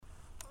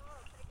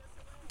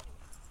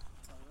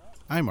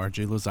I'm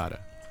RJ Lozada,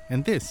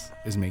 and this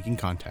is Making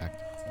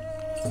Contact.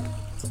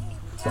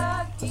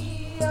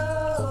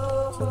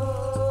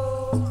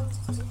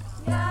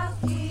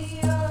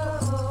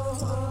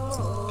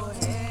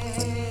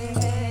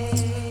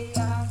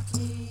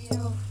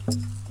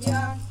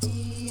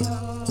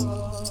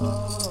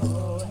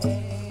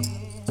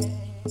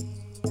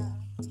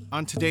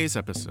 On today's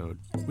episode,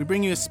 we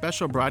bring you a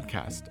special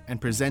broadcast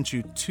and present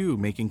you two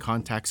Making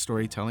Contact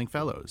Storytelling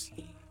Fellows,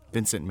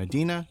 Vincent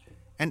Medina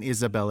and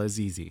Isabella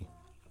Zizi.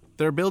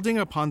 They're building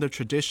upon the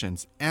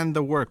traditions and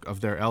the work of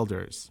their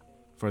elders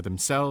for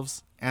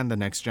themselves and the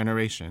next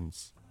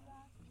generations.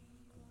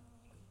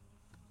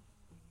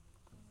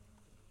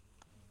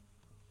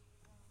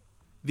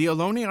 The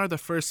Ohlone are the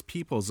first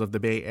peoples of the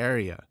Bay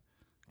Area,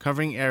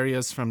 covering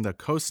areas from the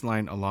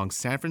coastline along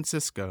San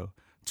Francisco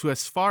to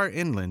as far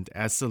inland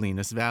as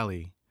Salinas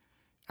Valley.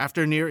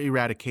 After near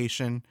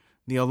eradication,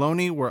 the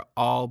Ohlone were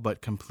all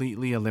but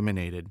completely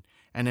eliminated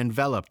and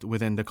enveloped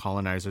within the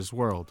colonizers'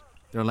 world,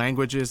 their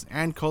languages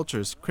and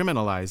cultures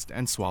criminalized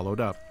and swallowed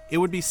up. It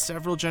would be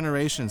several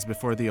generations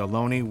before the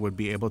Ohlone would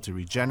be able to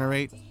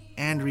regenerate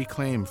and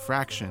reclaim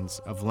fractions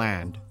of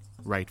land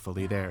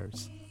rightfully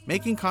theirs.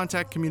 Making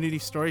Contact Community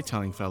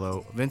Storytelling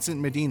Fellow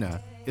Vincent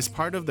Medina is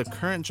part of the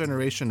current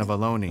generation of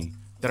Ohlone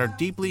that are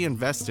deeply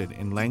invested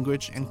in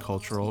language and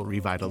cultural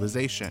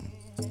revitalization.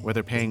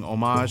 Whether paying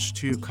homage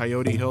to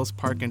Coyote Hills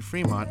Park in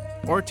Fremont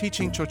or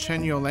teaching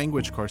Chochenyo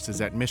language courses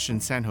at Mission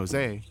San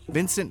Jose,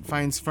 Vincent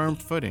finds firm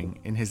footing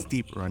in his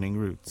deep-running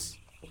roots.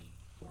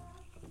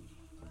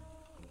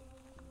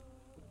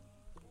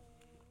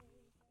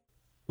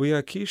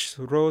 Uyakish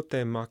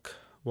rote mak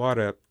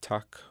warep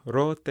tak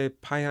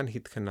rote payan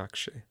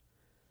hitkanakshe.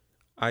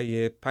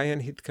 Aye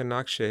payan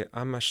hitkanakshe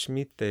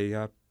amashmite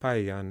ya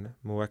payan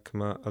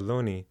muekma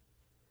aloni.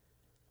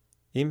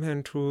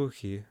 Imhen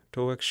truhi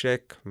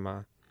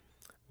toekshekma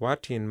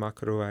watin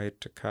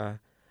makruaitaka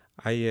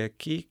aye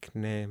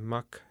kikne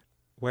mak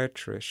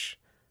wetrish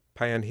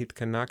payan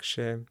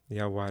hitkanakshe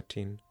ya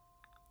watin.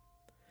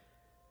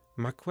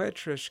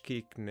 Makwetrish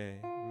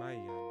kikne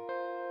mayan.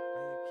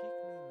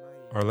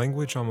 Our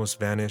language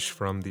almost vanished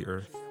from the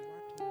earth.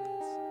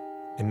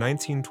 In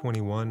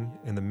 1921,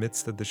 in the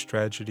midst of this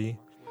tragedy,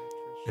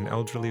 an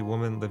elderly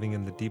woman living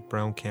in the deep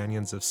brown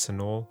canyons of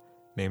Sinol,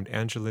 named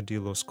Angela de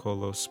los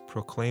Colos,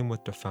 proclaimed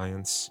with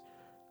defiance,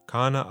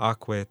 "Kana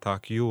akwe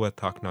tak yua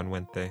tak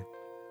nanwente."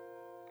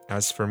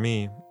 As for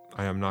me,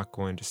 I am not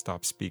going to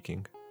stop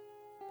speaking.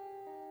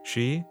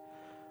 She,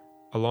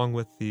 along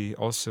with the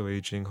also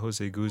aging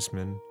Jose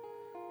Guzman,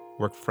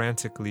 worked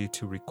frantically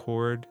to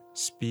record,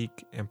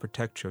 speak, and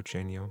protect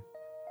Chochenyo,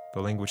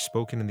 the language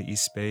spoken in the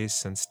East Bay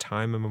since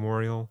time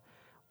immemorial,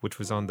 which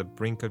was on the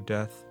brink of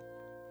death,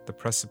 the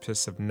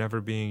precipice of never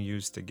being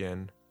used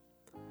again.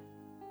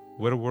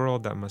 What a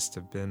world that must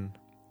have been.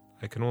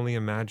 I can only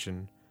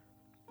imagine,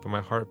 but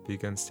my heart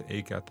begins to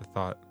ache at the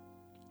thought.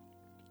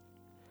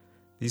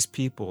 These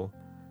people,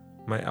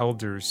 my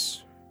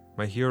elders,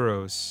 my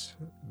heroes,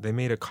 they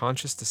made a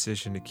conscious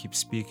decision to keep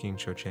speaking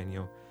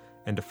Chochenyo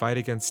and to fight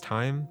against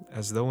time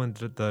as though in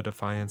the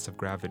defiance of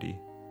gravity.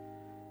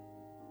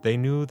 They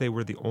knew they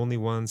were the only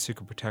ones who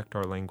could protect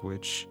our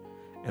language,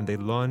 and they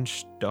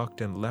lunged, ducked,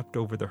 and leapt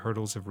over the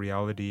hurdles of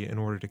reality in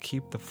order to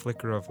keep the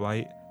flicker of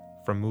light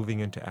from moving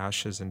into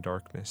ashes and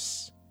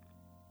darkness.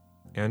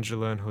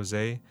 Angela and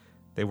Jose,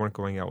 they weren't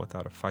going out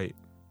without a fight.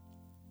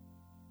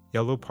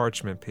 Yellow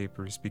parchment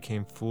papers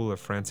became full of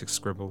frantic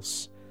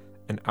scribbles,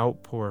 an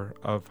outpour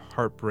of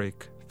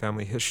heartbreak,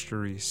 family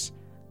histories,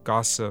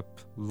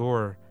 gossip,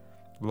 lore,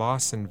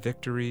 loss and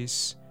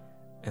victories,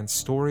 and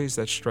stories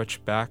that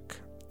stretch back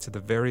to the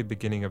very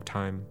beginning of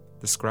time,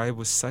 described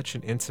with such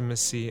an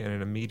intimacy and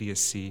an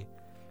immediacy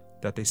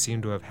that they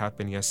seem to have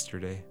happened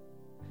yesterday.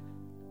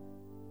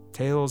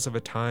 Tales of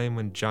a time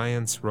when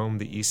giants roamed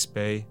the East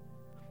Bay,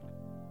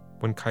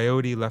 when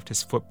Coyote left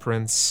his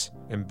footprints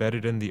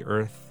embedded in the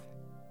earth,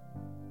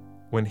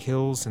 when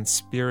hills and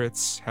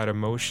spirits had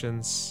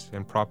emotions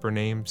and proper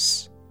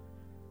names,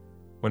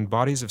 when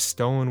bodies of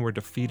stone were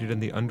defeated in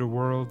the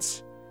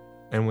underworlds,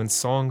 and when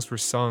songs were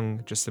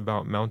sung just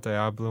about Mount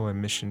Diablo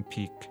and Mission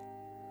Peak.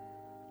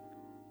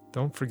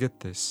 Don't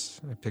forget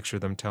this, I picture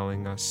them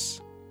telling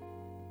us.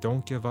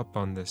 Don't give up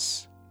on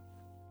this.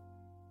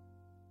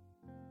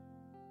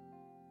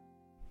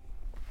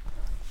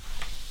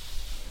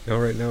 All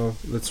right, now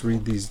let's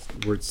read these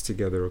words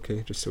together,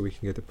 okay? Just so we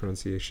can get the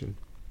pronunciation.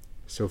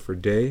 So for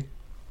day,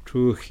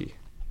 truhi.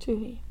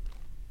 Truhi.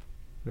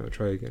 No,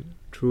 try again.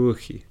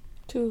 Truhi.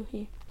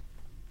 Truhi.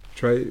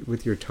 Try it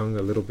with your tongue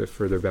a little bit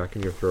further back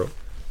in your throat.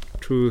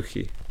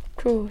 Truhi.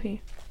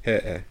 Truhi.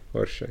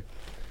 Horshe.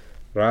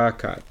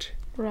 Rakat.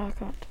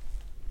 Rakat.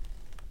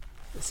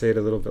 Say it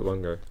a little bit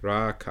longer.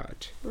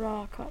 Rakat.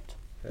 Rakat.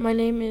 My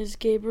name is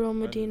Gabriel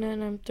Medina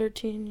and I'm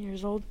 13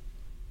 years old.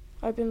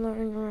 I've been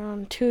learning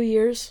around 2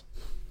 years.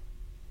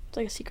 It's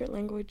like a secret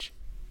language.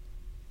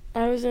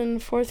 I was in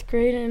 4th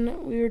grade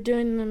and we were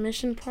doing the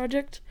mission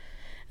project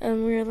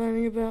and we were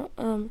learning about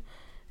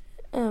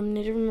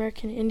Native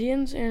American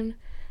Indians, and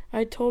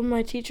I told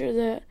my teacher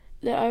that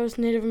that I was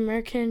Native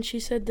American, and she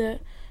said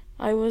that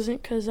I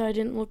wasn't because I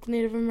didn't look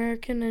Native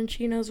American, and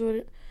she knows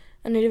what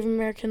a Native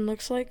American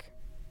looks like.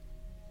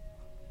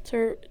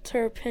 It's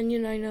her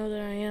opinion. I know that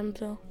I am,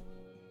 though.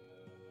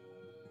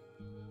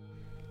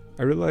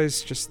 I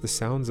realized just the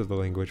sounds of the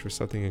language were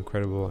something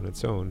incredible on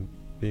its own.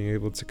 Being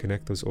able to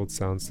connect those old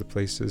sounds to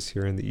places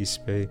here in the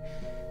East Bay,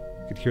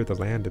 you could hear the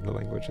land in the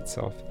language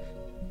itself.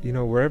 You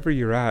know, wherever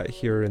you're at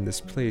here in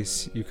this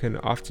place, you can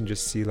often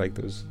just see like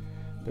those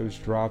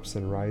drops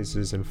and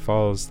rises and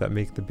falls that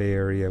make the Bay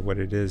Area what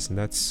it is, and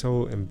that's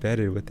so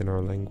embedded within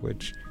our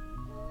language.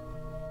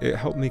 It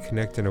helped me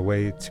connect in a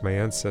way to my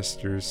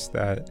ancestors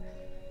that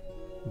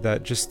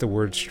just the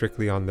words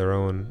strictly on their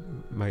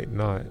own might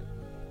not.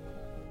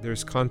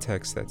 There's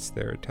context that's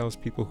there. It tells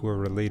people who are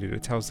related.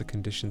 It tells the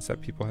conditions that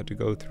people had to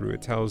go through.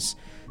 It tells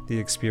the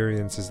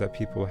experiences that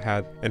people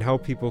had and how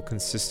people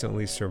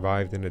consistently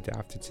survived and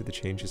adapted to the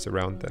changes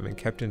around them and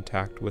kept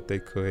intact what they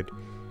could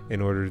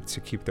in order to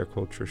keep their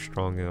culture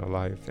strong and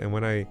alive. And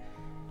when I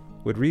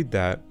would read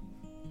that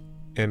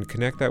and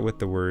connect that with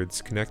the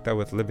words, connect that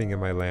with living in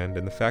my land,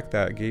 and the fact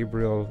that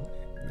Gabriel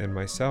and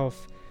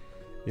myself,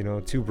 you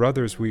know, two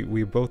brothers,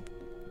 we both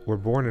were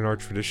born in our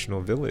traditional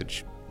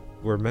village.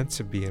 We're meant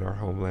to be in our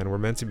homeland. We're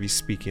meant to be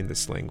speaking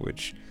this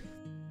language.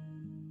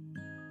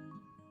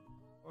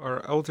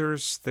 Our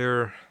elders,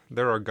 they're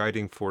our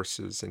guiding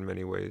forces in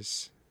many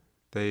ways.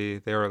 They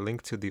are a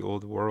link to the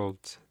old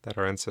world that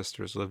our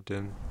ancestors lived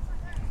in.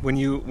 When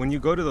you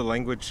go to the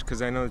language,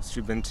 because I know that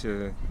you've been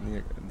to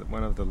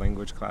one of the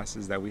language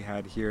classes that we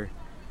had here.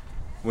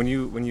 When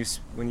you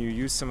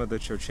use some of the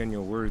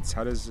Chochenyo words,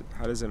 how does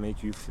it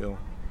make you feel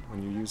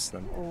when you use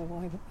them?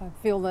 Oh, I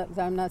feel that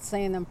I'm not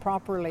saying them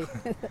properly.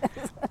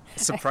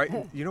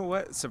 You know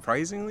what?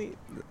 Surprisingly,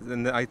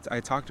 and I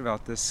talked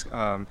about this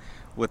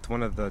with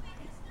one of the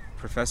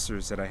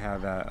professors that I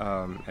have at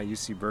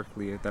UC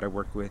Berkeley that I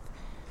work with.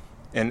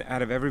 And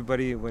out of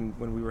everybody, when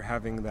we were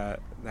having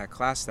that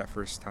class that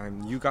first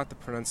time, you got the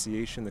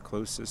pronunciation the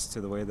closest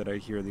to the way that I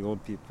hear the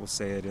old people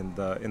say it in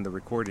the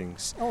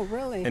recordings. Oh,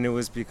 really? And it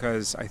was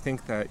because I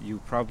think that you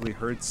probably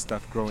heard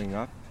stuff growing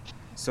up.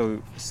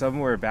 So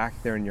somewhere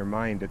back there in your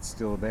mind, it's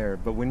still there.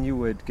 But when you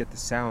would get the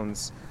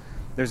sounds,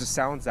 there's the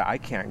sounds that I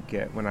can't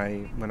get when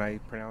I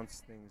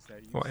pronounce things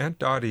that you. Well, Aunt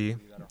Dottie,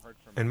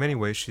 in many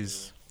ways,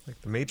 she's like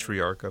the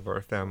matriarch of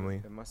our family.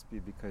 It must be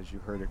because you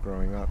heard it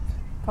growing up.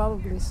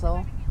 Probably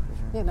so.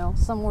 You know,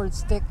 some words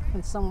stick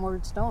and some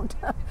words don't.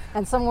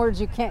 And some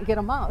words you can't get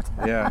them out.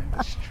 Yeah.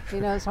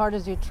 You know, as hard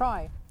as you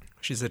try.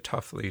 She's a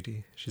tough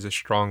lady. She's a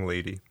strong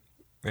lady.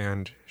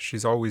 And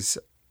she's always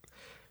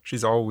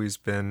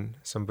been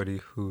somebody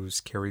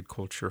who's carried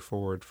culture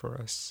forward for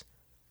us.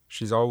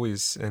 She's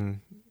always,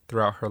 and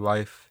throughout her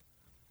life,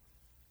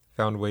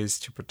 found ways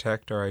to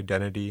protect our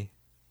identity,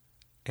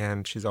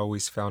 and she's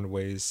always found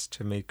ways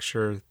to make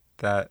sure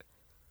that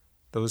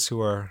those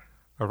who are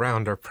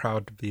around are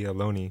proud to be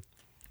Ohlone.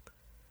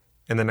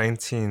 In the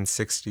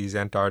 1960s,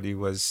 Aunt Dottie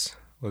was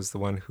the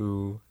one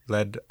who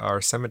led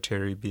our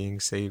cemetery being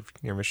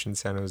saved near Mission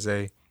San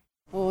Jose.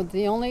 Oh,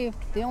 the only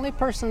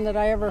person that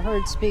I ever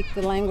heard speak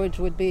the language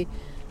would be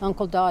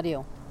Uncle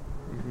Dadio.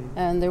 Mm-hmm.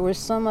 And there were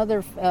some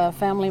other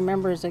family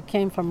members that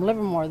came from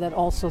Livermore that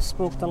also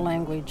spoke the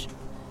language.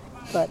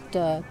 But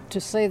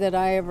to say that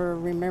I ever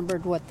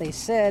remembered what they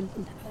said,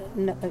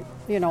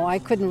 you know, I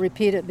couldn't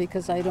repeat it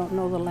because I don't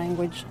know the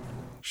language.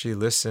 She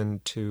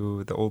listened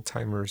to the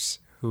old-timers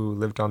who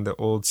lived on the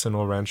old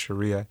Sonora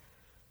Rancheria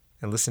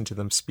and listened to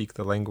them speak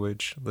the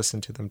language,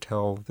 listened to them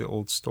tell the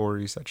old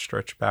stories that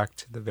stretch back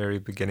to the very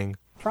beginning.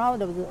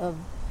 Proud of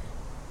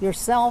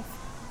yourself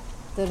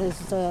that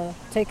has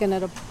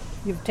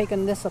you've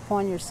taken this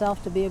upon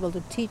yourself to be able to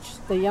teach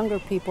the younger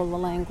people the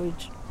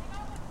language,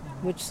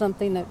 which is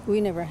something that we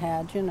never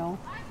had, you know,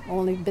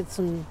 only bits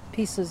and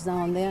pieces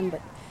now and then,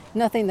 but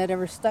nothing that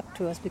ever stuck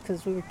to us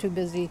because we were too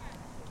busy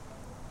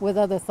with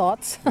other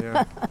thoughts.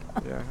 Yeah,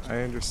 I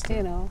understand.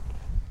 You know.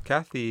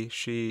 Kathy,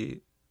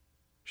 she's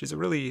a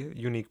really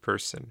unique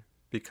person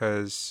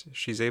because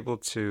she's able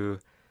to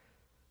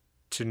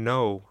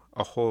know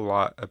a whole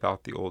lot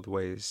about the old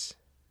ways.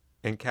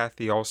 And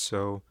Kathy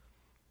also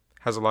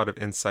has a lot of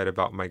insight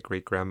about my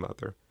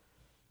great-grandmother,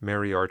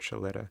 Mary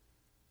Archuleta,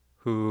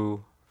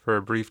 who, for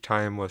a brief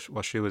time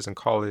while she was in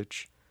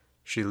college,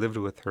 she lived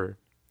with her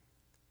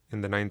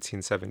in the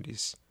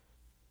 1970s.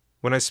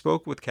 When I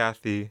spoke with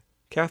Kathy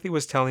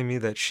was telling me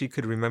that she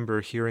could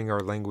remember hearing our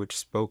language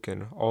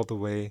spoken all the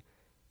way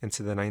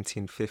into the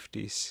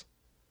 1950s.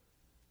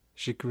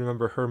 She could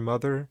remember her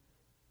mother,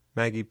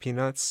 Maggie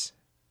Peanuts,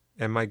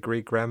 and my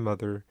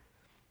great-grandmother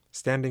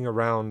standing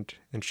around,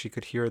 and she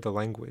could hear the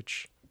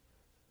language.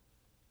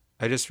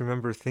 I just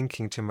remember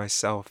thinking to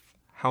myself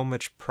how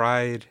much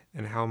pride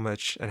and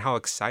how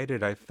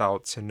excited I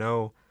felt to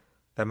know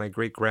that my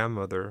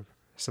great-grandmother,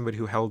 somebody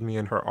who held me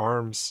in her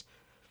arms,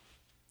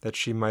 that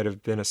she might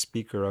have been a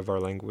speaker of our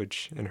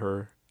language in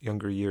her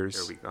younger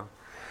years. There we go.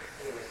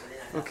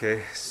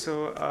 Okay,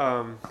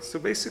 so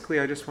basically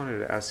I just wanted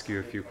to ask you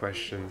a few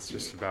questions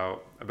just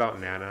about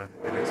Nana,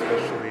 and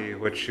especially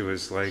what she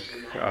was like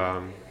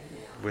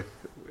with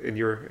in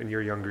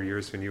your younger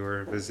years when you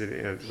were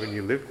visiting, when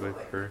you lived with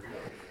her.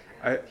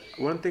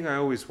 One thing I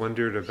always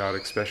wondered about,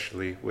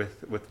 especially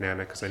with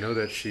Nana, because I know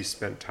that she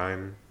spent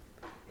time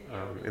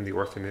in the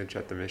orphanage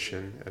at the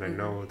mission, and I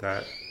know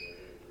that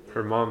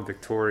her mom,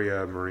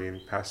 Victoria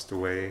Marine, passed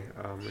away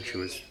when she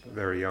was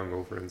very young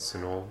over in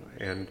Sinol,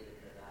 and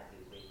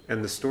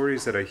the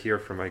stories that I hear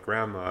from my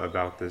grandma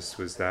about this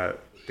was that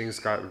things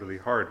got really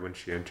hard when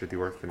she entered the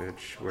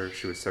orphanage, where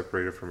she was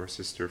separated from her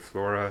sister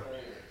Flora,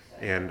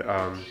 and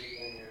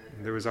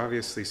there was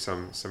obviously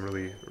some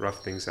really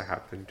rough things that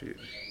happened.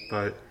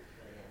 But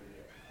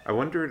I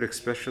wondered,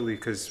 especially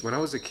because when I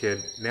was a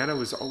kid, Nana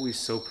was always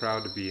so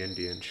proud to be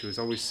Indian. She was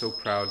always so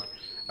proud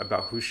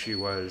about who she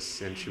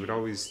was, and she would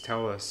always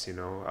tell us,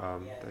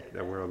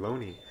 that we're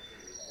Ohlone.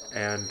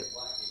 And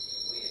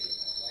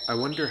I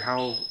wonder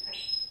how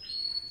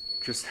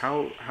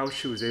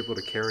she was able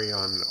to carry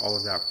on all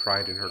of that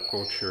pride in her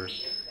culture,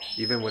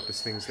 even with the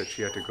things that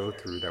she had to go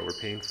through that were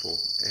painful.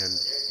 And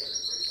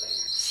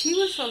she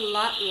was a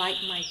lot like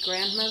my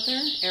grandmother,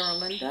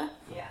 Erolinda.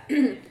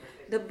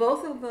 The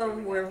both of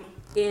them were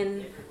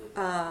in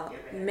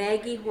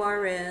Maggie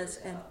Juarez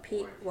and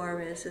Pete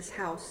Juarez's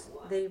house.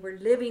 They were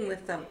living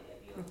with them.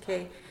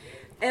 Okay,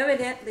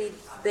 evidently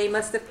they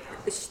must have.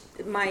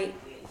 My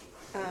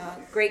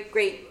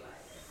great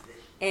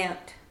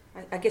aunt.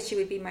 I guess she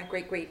would be my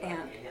great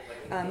aunt,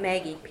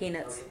 Maggie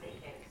Peanuts.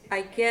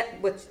 I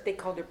get what they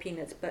called her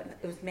Peanuts, but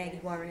it was Maggie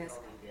Juarez.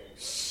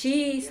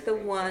 She's the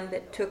one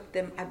that took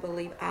them, I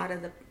believe, out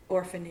of the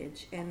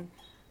orphanage. And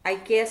I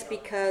guess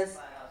because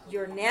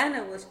your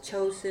Nana was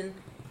chosen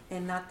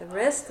and not the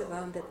rest of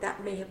them,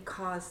 that may have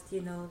caused,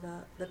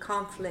 the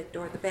conflict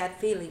or the bad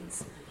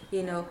feelings,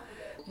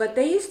 But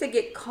they used to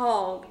get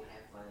called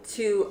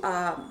to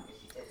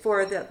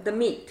for the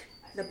meat,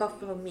 the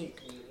buffalo meat,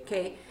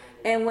 okay?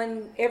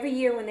 And every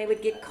year when they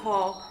would get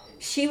called,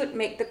 she would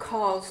make the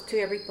calls to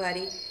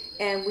everybody,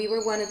 and we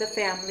were one of the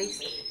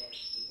families.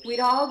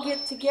 We'd all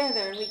get together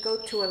and we'd go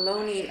to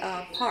Ohlone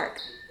Park,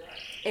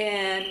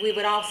 and we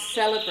would all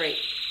celebrate.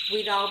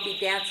 We'd all be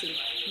dancing.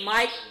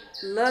 Mike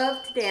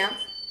loved to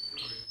dance.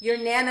 Your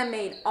Nana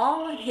made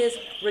all of his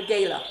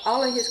regalia,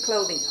 all of his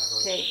clothing,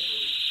 okay?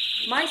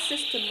 My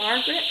sister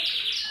Margaret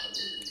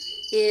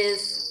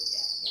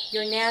is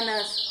your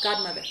Nana's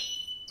godmother.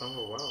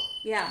 oh wow.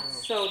 Yeah,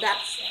 so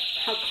that's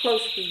how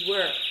close we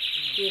were,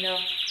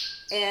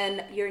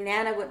 And your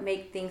Nana would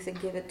make things and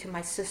give it to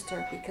my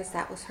sister because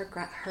that was her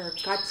godchild.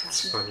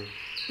 That's funny.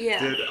 Yeah.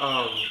 Did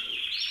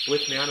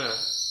with Nana,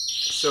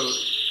 so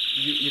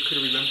you could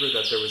remember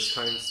that there was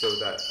times though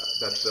that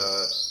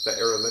the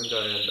Erolinda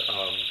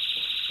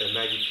and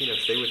Maggie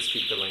Peanuts, they would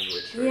speak the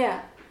language, right?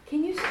 Yeah.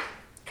 Can you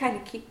kind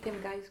of keep them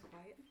guys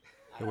quiet?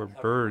 There were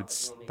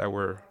birds that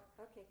were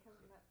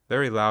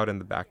very loud in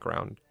the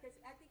background.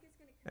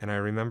 And I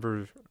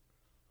remember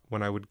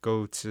when I would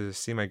go to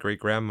see my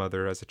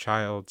great-grandmother as a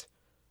child,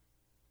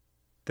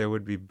 there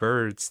would be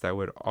birds that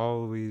would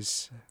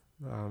always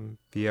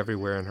be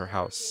everywhere in her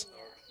house.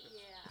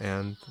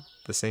 And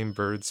the same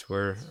birds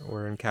were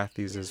in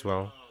Kathy's as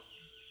well.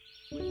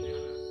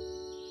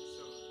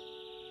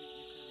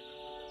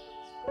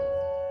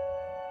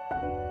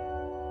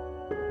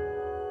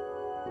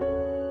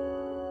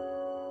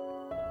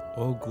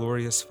 Oh,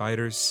 glorious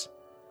fighters,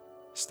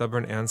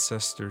 stubborn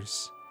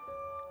ancestors,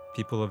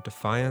 people of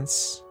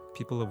defiance,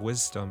 people of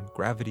wisdom,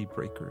 gravity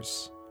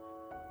breakers.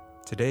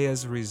 Today,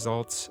 as a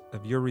result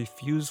of your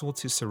refusal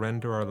to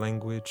surrender our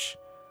language,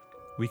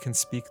 we can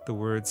speak the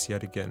words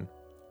yet again.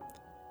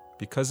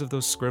 Because of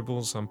those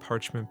scribbles on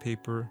parchment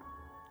paper,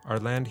 our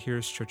land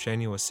hears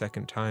Chochenyo a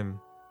second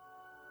time.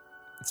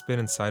 It's been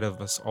inside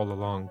of us all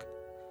along.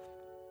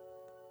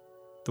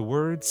 The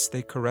words,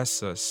 they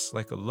caress us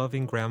like a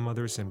loving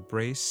grandmother's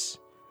embrace.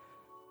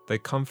 They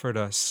comfort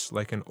us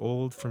like an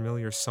old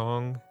familiar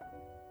song,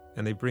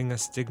 and they bring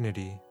us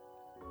dignity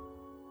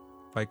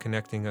by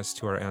connecting us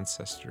to our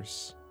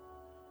ancestors.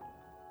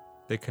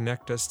 They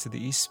connect us to the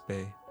East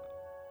Bay,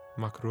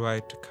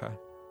 Makruaitka,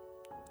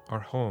 our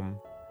home,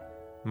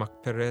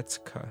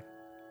 Makperetka,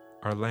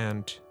 our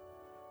land,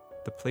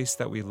 the place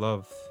that we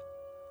love,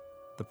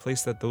 the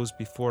place that those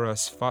before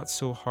us fought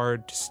so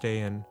hard to stay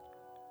in,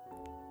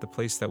 the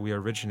place that we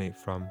originate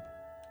from.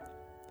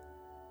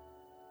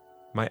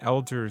 My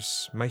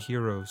elders, my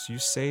heroes, you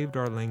saved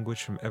our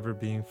language from ever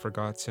being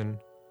forgotten,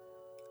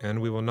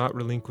 and we will not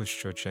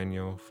relinquish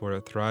Chochenyo, for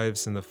it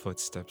thrives in the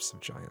footsteps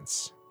of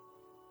giants.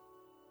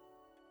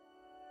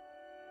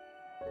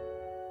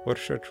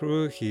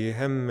 Warshatruhi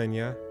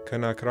hemmenya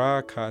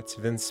kanakra kat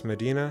Vince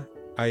Medina,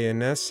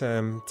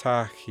 INSM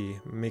Tahi,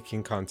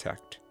 making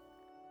contact.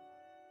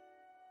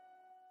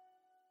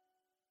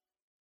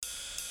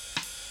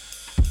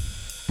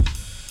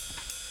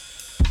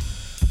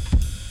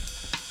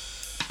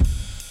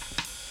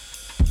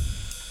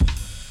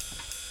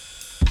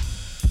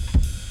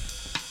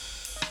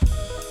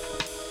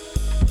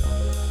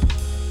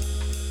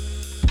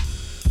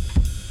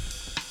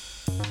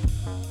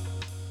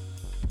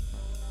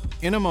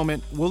 In a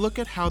moment, we'll look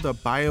at how the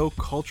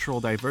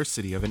biocultural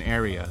diversity of an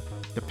area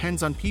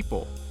depends on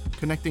people,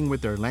 connecting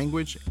with their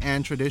language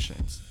and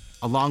traditions,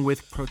 along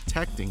with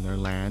protecting their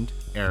land,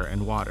 air,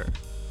 and water.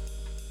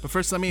 But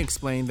first, let me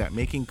explain that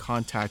Making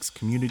Contact's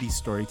community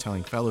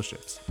storytelling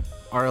fellowships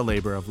are a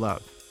labor of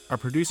love. Our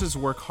producers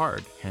work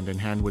hard, hand in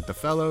hand with the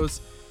fellows,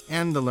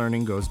 and the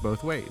learning goes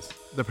both ways.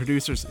 The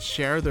producers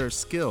share their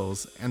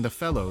skills, and the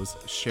fellows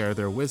share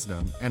their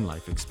wisdom and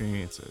life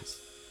experiences.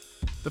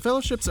 The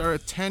fellowships are a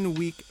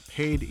 10-week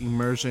paid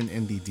immersion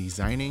in the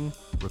designing,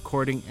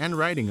 recording, and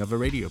writing of a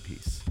radio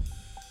piece.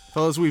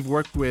 Fellows we've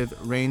worked with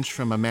range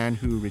from a man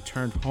who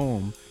returned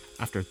home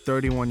after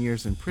 31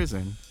 years in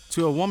prison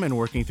to a woman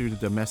working through the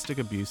domestic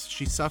abuse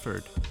she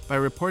suffered by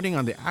reporting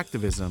on the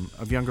activism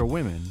of younger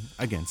women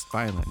against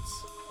violence.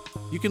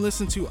 You can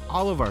listen to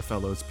all of our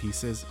fellows'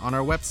 pieces on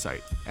our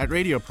website at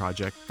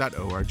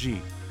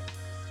radioproject.org.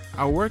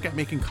 Our work at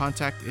Making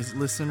Contact is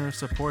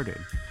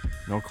listener-supported,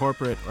 no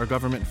corporate or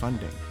government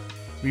funding.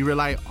 We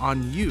rely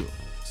on you,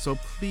 so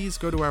please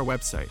go to our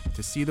website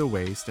to see the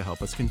ways to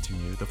help us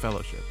continue the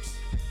fellowships.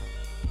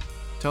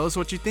 Tell us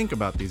what you think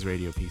about these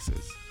radio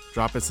pieces.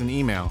 Drop us an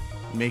email,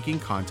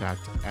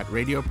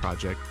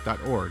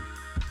 makingcontact@radioproject.org,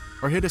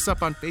 or hit us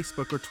up on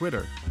Facebook or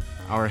Twitter.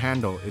 Our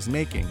handle is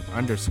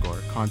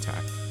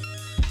making_contact.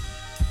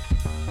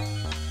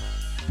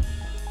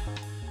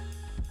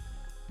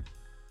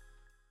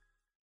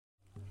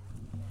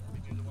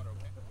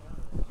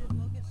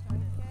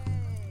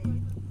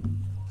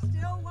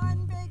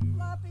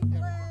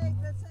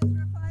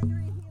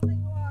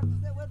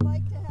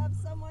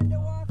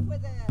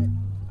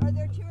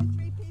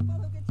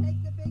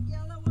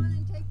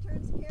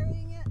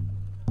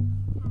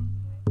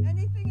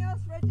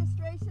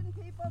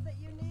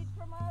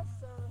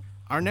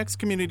 Our next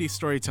community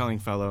storytelling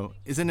fellow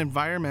is an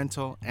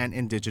environmental and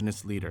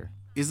indigenous leader,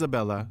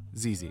 Isabella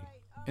Zizi.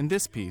 In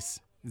this piece,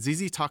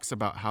 Zizi talks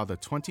about how the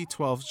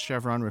 2012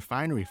 Chevron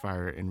refinery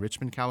fire in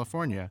Richmond,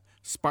 California,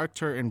 sparked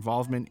her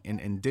involvement in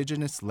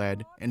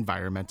indigenous-led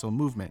environmental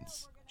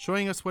movements,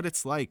 showing us what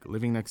it's like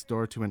living next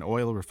door to an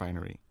oil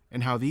refinery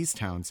and how these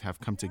towns have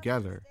come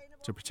together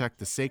to protect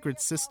the sacred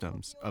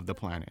systems of the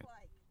planet.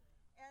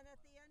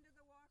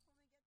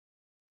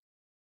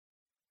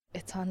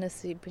 It's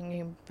honestly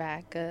bringing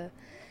back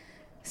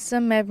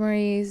some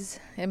memories.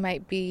 It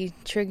might be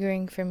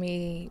triggering for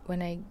me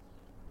when I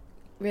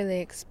really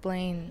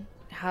explain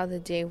how the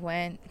day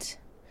went.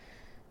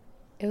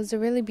 It was a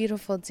really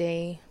beautiful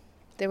day.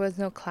 There was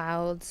no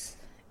clouds.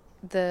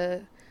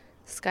 The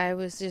sky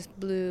was just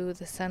blue.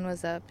 The sun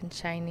was up and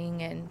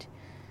shining, and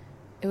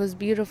it was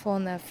beautiful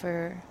enough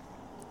for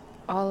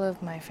all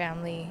of my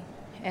family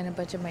and a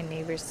bunch of my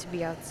neighbors to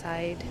be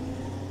outside,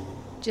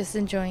 just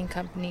enjoying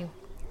company.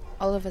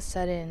 All of a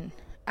sudden,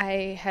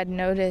 I had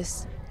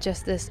noticed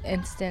just this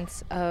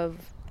instance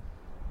of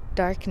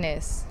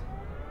darkness,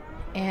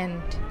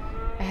 and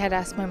I had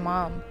asked my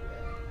mom.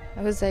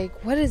 I was like,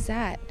 "What is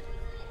that?"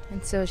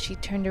 And so she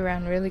turned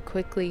around really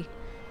quickly,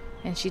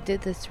 and she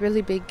did this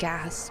really big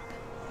gasp.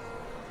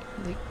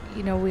 Like,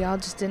 we all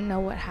just didn't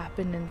know what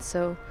happened, and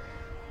so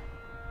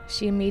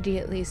she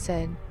immediately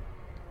said,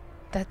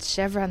 "That's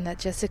Chevron that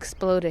just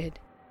exploded."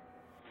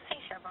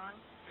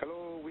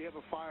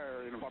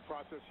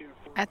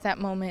 At that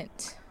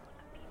moment,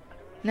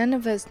 none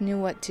of us knew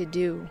what to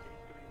do.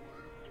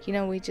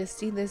 We just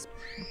see this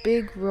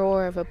big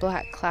roar of a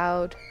black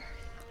cloud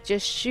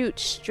just shoot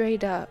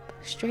straight up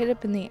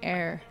in the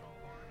air,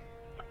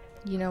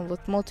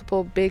 with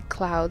multiple big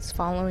clouds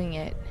following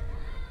it.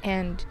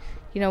 And,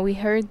 we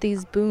heard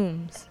these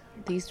booms,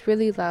 these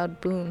really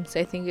loud booms.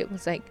 I think it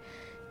was like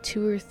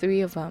 2 or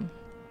 3 of them.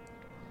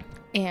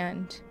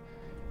 And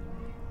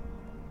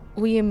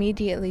we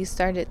immediately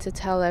started to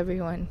tell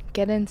everyone,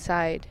 get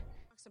inside.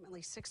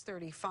 Approximately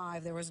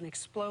 6:35, there was an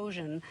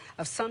explosion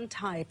of some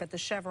type at the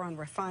Chevron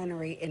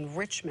refinery in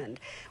Richmond.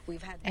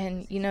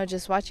 And,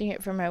 just watching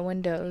it from my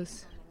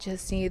windows,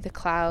 just see the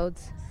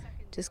clouds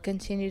just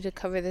continue to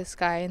cover the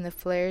sky and the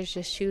flares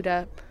just shoot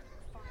up.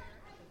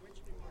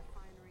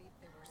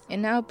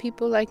 And now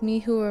people like me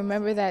who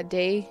remember that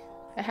day,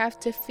 I have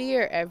to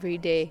fear every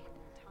day.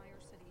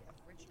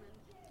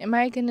 Am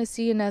I going to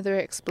see another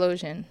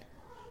explosion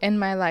in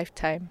my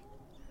lifetime?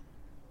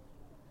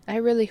 I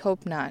really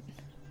hope not.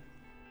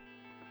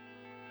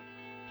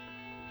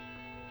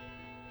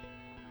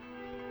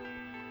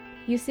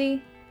 You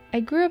see,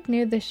 I grew up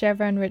near the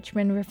Chevron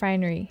Richmond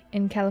refinery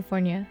in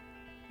California.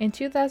 In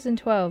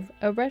 2012,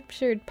 a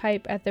ruptured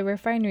pipe at the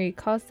refinery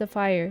caused the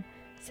fire,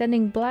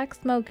 sending black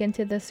smoke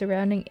into the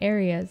surrounding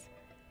areas.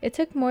 It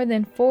took more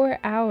than 4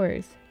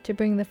 hours to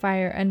bring the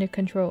fire under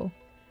control.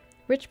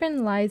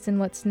 Richmond lies in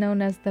what's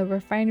known as the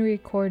refinery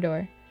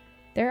corridor.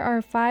 There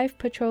are 5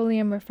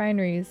 petroleum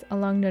refineries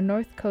along the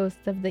north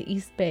coast of the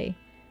East Bay,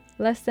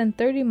 less than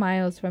 30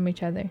 miles from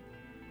each other.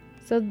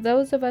 So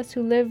those of us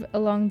who live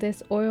along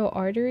this oil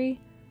artery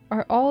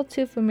are all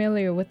too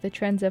familiar with the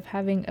trends of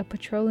having a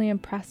petroleum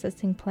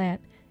processing plant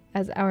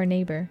as our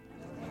neighbor.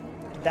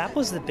 That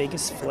was the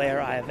biggest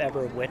flare I have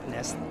ever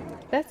witnessed.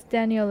 That's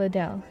Daniel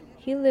Liddell.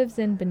 He lives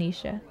in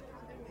Benicia.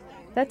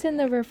 That's in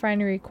the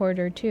refinery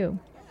corridor too.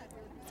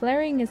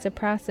 flaring is a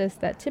process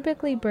that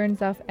typically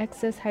burns off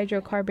excess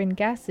hydrocarbon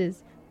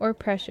gases or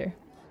pressure.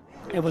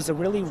 It was a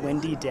really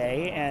windy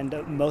day,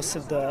 and most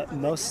of the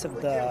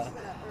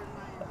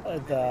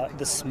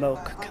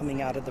smoke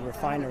coming out of the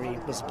refinery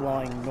was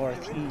blowing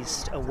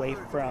northeast away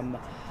from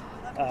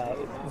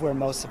where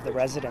most of the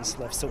residents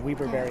live, so we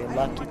were very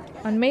lucky.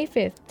 On May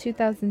 5th,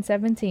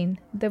 2017,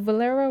 the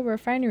Valero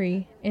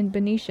refinery in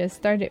Benicia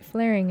started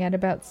flaring at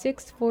about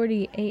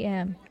 6:40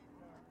 a.m.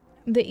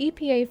 The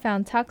EPA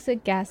found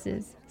toxic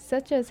gases,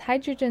 such as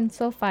hydrogen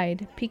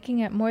sulfide,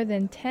 peaking at more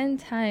than 10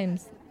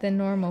 times the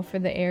normal for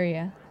the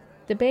area.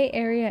 The Bay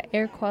Area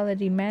Air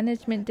Quality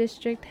Management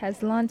District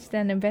has launched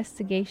an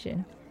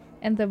investigation,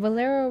 and the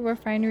Valero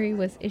refinery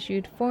was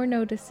issued 4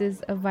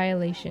 notices of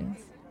violations.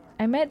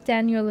 I met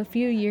Daniel a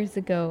few years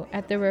ago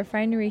at the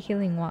refinery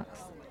healing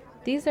walks.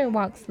 These are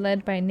walks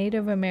led by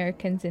Native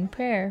Americans in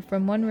prayer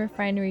from one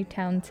refinery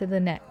town to the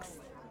next.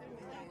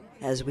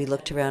 As we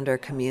looked around our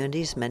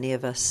communities, many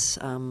of us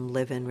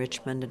live in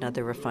Richmond and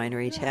other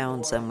refinery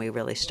towns, and we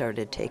really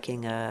started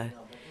taking a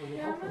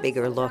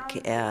bigger look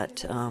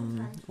at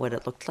what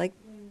it looked like,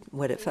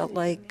 what it felt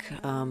like,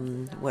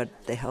 what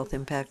the health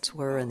impacts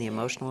were and the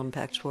emotional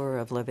impacts were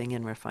of living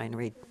in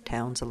refinery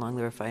towns along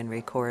the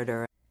refinery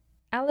corridor.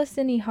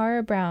 Allison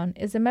Ihara Brown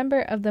is a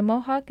member of the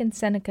Mohawk and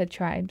Seneca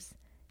tribes.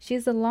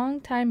 She's a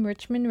longtime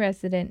Richmond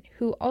resident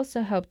who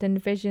also helped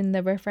envision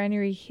the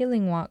refinery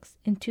healing walks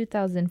in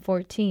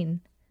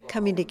 2014.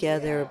 Coming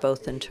together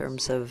both in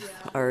terms of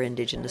our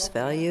Indigenous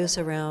values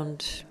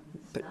around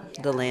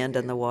the land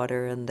and the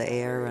water and the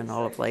air and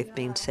all of life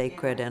being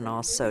sacred, and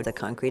also the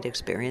concrete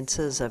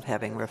experiences of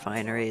having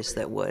refineries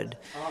that would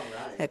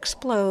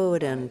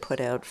explode and put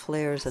out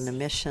flares and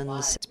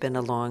emissions. It's been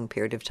a long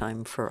period of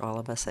time for all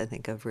of us, I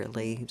think, of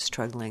really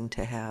struggling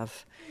to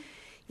have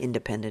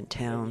independent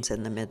towns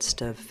in the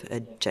midst of a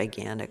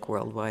gigantic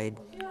worldwide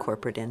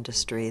corporate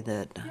industry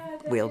that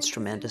wields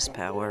tremendous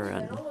power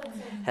and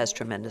has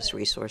tremendous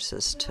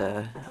resources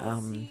to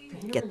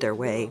get their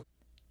way.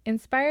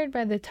 Inspired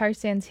by the Tar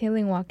Sands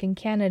Healing Walk in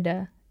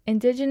Canada,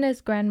 Indigenous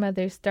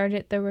grandmothers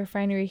started the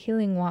refinery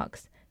healing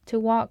walks to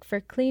walk for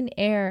clean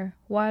air,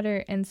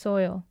 water, and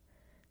soil.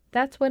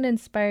 That's what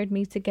inspired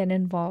me to get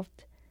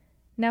involved.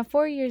 Now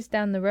 4 years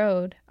down the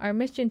road, our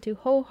mission to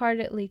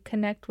wholeheartedly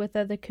connect with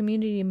other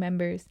community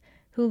members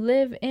who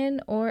live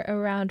in or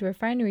around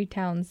refinery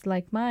towns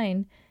like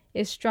mine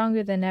is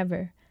stronger than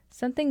ever,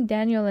 something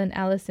Daniel and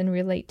Allison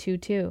relate to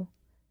too.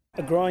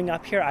 Growing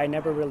up here, I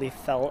never really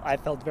I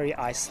felt very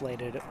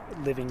isolated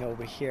living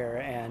over here,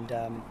 and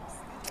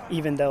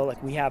even though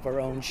we have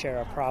our own share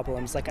of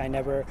problems,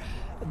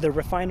 the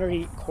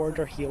refinery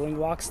corridor healing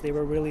walks, they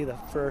were really the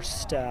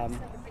first,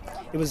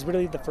 it was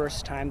really the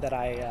first time that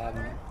I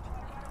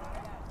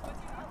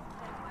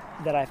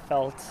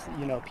felt,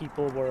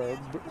 people were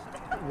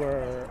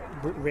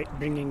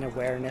bringing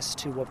awareness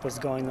to what was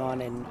going on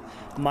in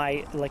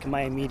my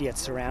immediate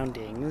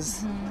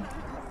surroundings.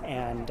 Mm-hmm.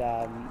 And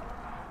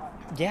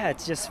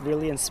it's just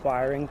really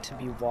inspiring to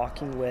be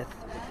walking with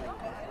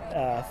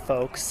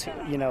folks,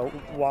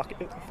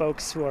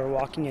 folks who are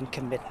walking in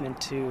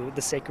commitment to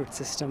the sacred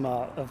system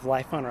of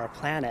life on our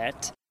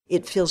planet.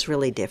 It feels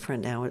really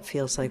different now. It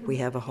feels like we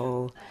have a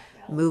whole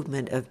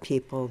movement of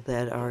people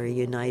that are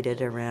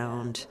united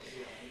around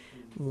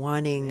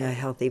wanting a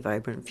healthy,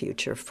 vibrant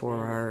future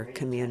for our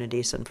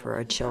communities and for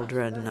our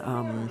children,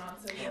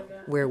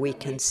 where we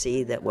can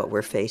see that what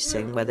we're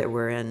facing, whether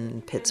we're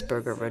in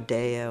Pittsburgh or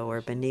Rodeo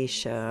or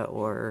Benicia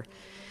or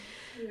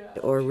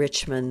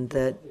Richmond,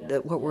 that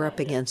what we're up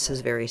against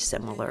is very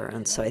similar.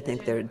 And so I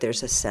think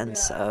there's a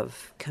sense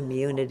of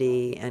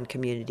community and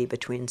community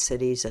between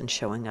cities and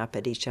showing up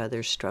at each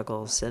other's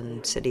struggles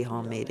and city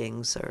hall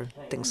meetings or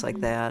things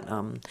like that.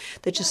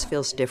 That just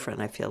feels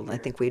different. I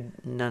think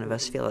none of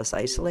us feel as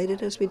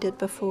isolated as we did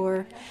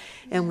before,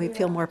 and we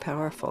feel more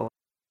powerful.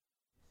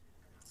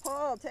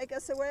 Paul, take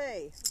us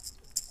away.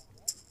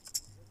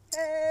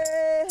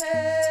 Hey,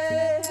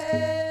 hey,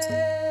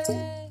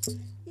 hey,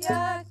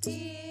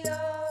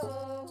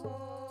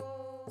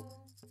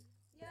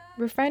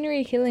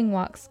 Refinery healing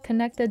walks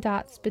connect the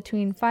dots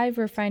between 5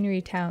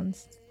 refinery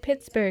towns: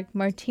 Pittsburgh,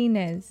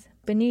 Martinez,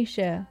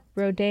 Benicia,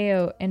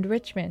 Rodeo, and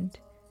Richmond.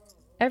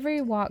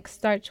 Every walk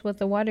starts with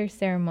a water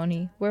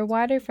ceremony where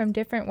water from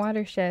different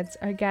watersheds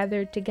are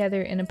gathered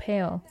together in a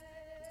pail.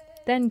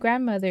 Then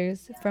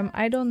grandmothers from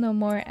Idle No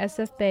More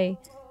SF Bay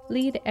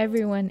lead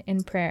everyone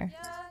in prayer.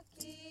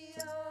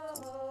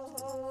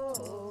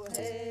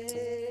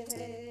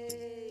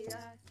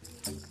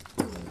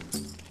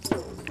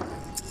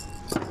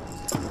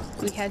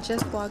 We had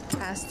just walked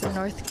past the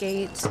north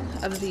gate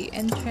of the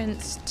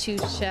entrance to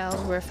Shell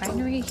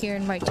Refinery here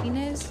in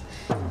Martinez.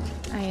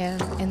 I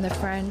am in the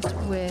front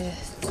with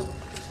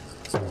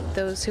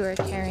those who are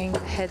carrying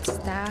head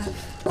staff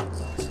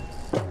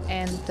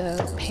and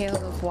the pail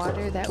of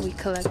water that we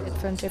collected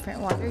from different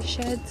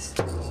watersheds.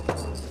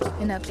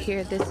 And up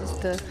here, this is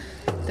the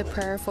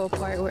prayerful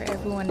part where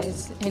everyone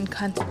is in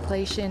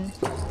contemplation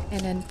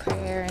and in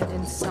prayer and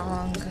in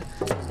song,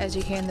 as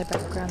you hear in the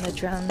background the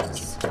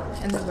drums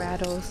and the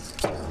rattles.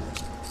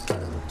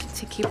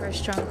 to keep our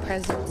strong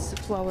presence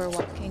while we're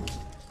walking.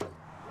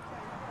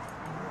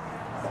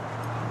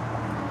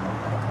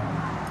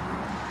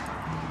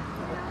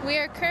 We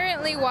are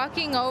currently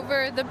walking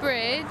over the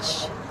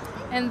bridge,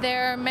 and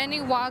there are many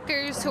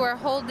walkers who are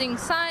holding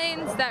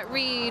signs that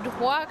read,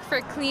 "Walk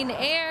for clean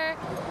air,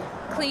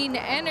 clean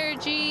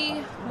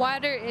energy,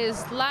 water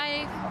is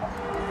life."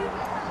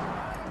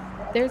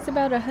 There's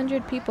about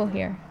 100 people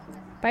here.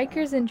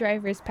 Bikers and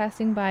drivers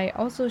passing by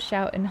also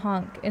shout and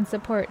honk in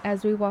support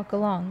as we walk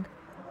along.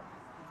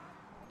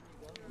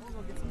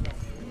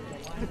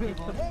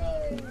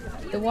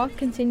 The walk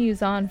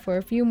continues on for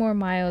a few more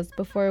miles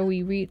before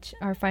we reach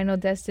our final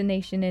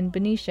destination in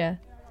Benicia.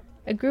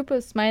 A group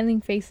of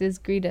smiling faces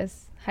greet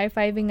us,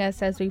 high-fiving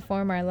us as we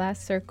form our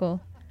last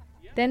circle.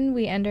 Then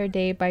we end our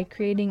day by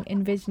creating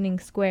envisioning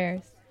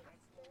squares.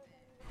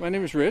 My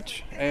name is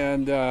Rich,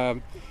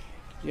 and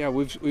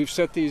we've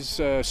set these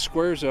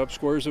squares up,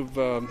 squares of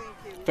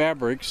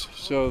fabrics,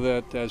 so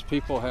that as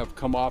people have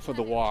come off of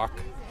the walk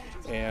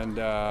and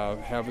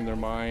have in their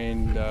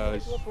mind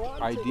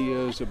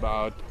ideas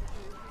about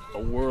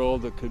a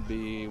world that could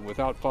be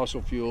without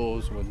fossil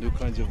fuels, with new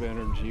kinds of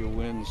energy,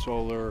 wind,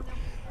 solar,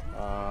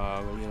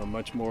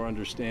 much more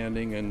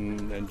understanding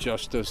and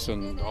justice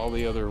and all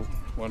the other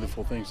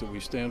wonderful things that we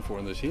stand for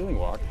in this healing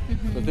walk,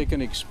 that they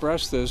can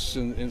express this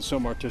in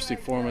some artistic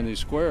form in these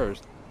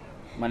squares.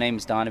 My name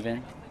is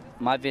Donovan.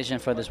 My vision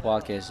for this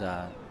walk is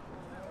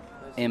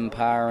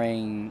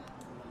empowering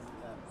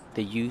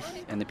the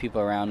youth and the people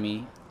around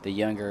me, the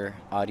younger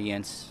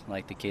audience,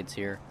 like the kids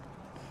here,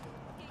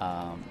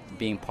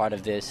 being part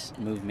of this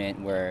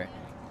movement where,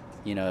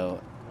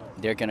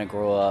 they're going to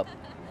grow up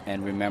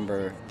and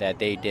remember that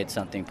they did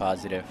something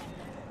positive,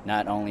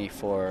 not only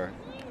for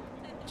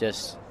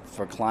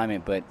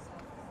climate, but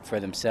for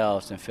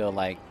themselves, and feel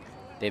like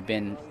they've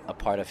been a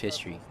part of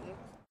history.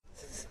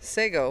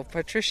 Sego,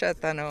 Patricia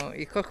Tano,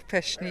 Ikok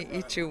Peshni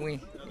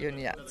Ichuwi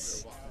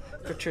Yunyats.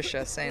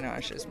 Patricia St.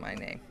 Ange is my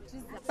name.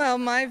 Well,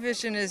 my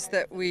vision is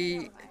that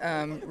we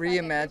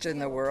reimagine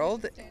the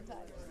world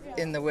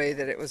in the way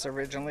that it was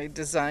originally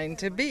designed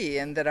to be,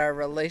 and that our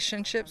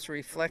relationships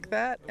reflect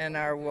that, and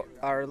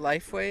our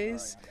life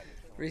ways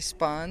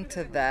respond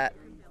to that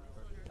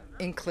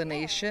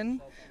inclination.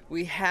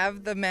 We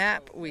have the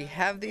map, we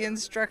have the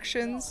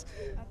instructions,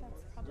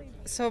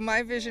 so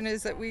my vision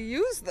is that we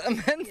use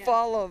them and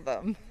follow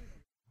them.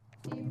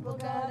 People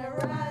gonna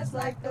rise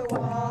like the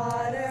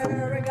water,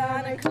 we're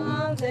gonna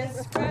calm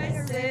this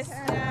crisis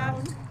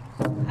down.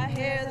 I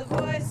hear the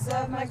voice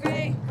of my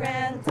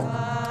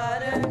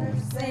great-granddaughter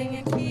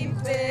singing, keep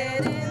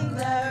it in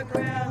the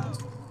ground.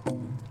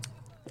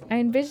 I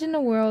envision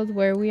a world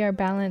where we are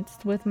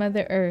balanced with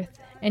Mother Earth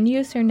and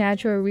use her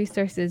natural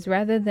resources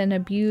rather than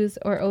abuse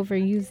or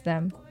overuse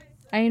them.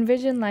 I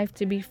envision life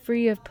to be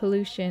free of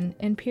pollution,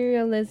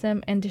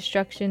 imperialism, and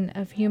destruction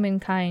of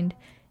humankind,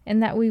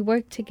 and that we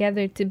work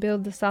together to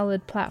build a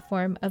solid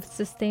platform of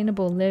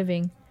sustainable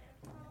living.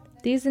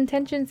 These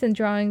intentions and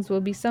drawings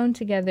will be sewn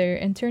together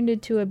and turned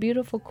into a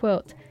beautiful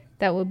quilt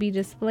that will be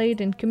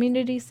displayed in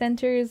community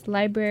centers,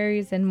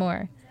 libraries, and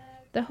more.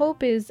 The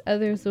hope is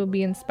others will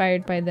be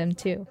inspired by them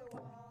too.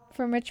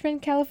 From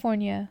Richmond,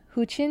 California,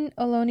 Huichin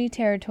Ohlone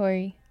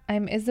Territory,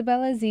 I'm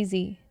Isabella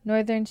Zizi,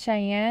 Northern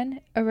Cheyenne,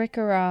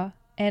 Arikara,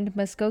 and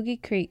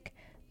Muskogee Creek,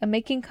 a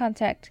Making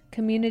Contact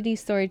Community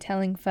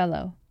Storytelling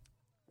Fellow.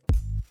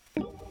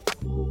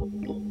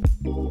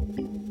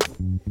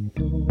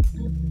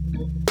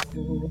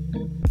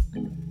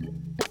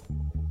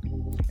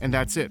 And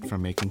that's it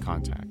from Making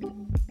Contact.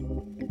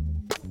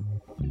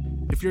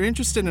 If you're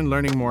interested in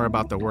learning more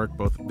about the work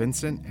both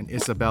Vincent and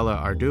Isabella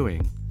are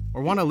doing,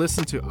 or want to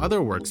listen to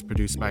other works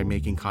produced by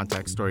Making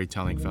Contact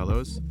Storytelling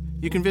Fellows,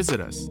 you can visit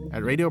us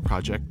at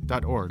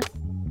radioproject.org.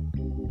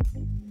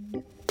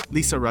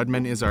 Lisa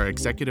Rudman is our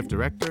executive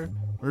director,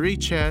 Marie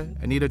Che,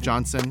 Anita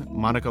Johnson,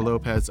 Monica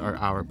Lopez are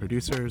our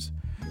producers,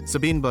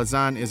 Sabine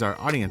Blazan is our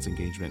audience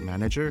engagement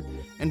manager,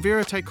 and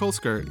Vera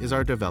Teikolsker is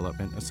our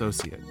development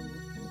associate.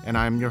 And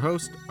I'm your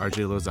host,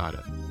 RJ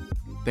Lozada.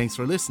 Thanks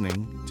for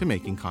listening to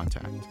Making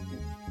Contact.